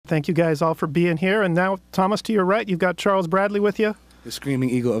Thank you guys all for being here. And now, Thomas, to your right, you've got Charles Bradley with you. The Screaming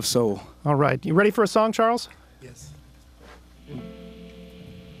Eagle of Soul. All right. You ready for a song, Charles? Yes.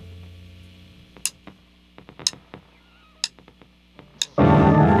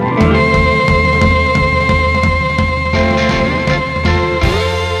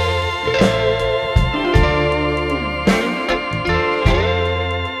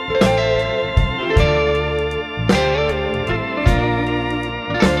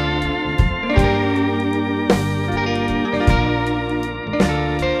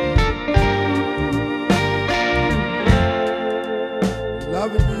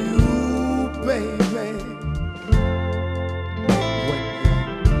 Loving you, baby, when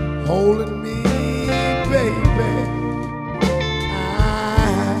you're holding me, baby,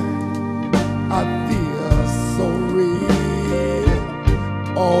 I feel so real.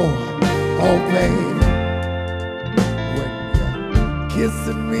 Oh, baby, when you're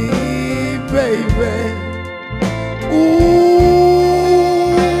kissing me, baby,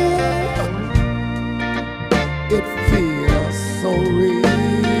 ooh, it feels so real.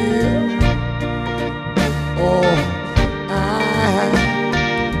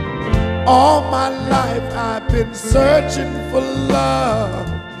 All my life I've been searching for love,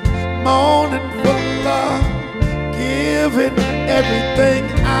 moaning for love, giving everything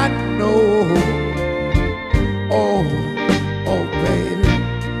I know. Oh, baby,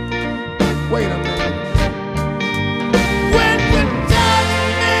 wait a minute. When you touch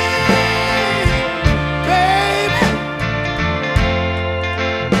me, baby,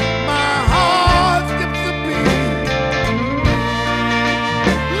 my heart skips a beat.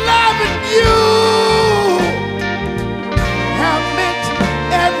 Loving you have meant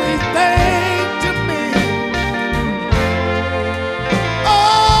everything to me.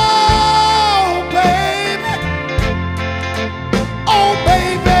 Oh, baby,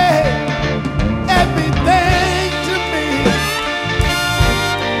 everything to me.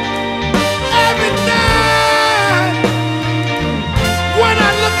 Every night when I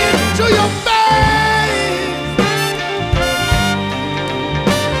look into your face,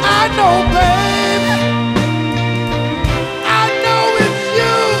 I know,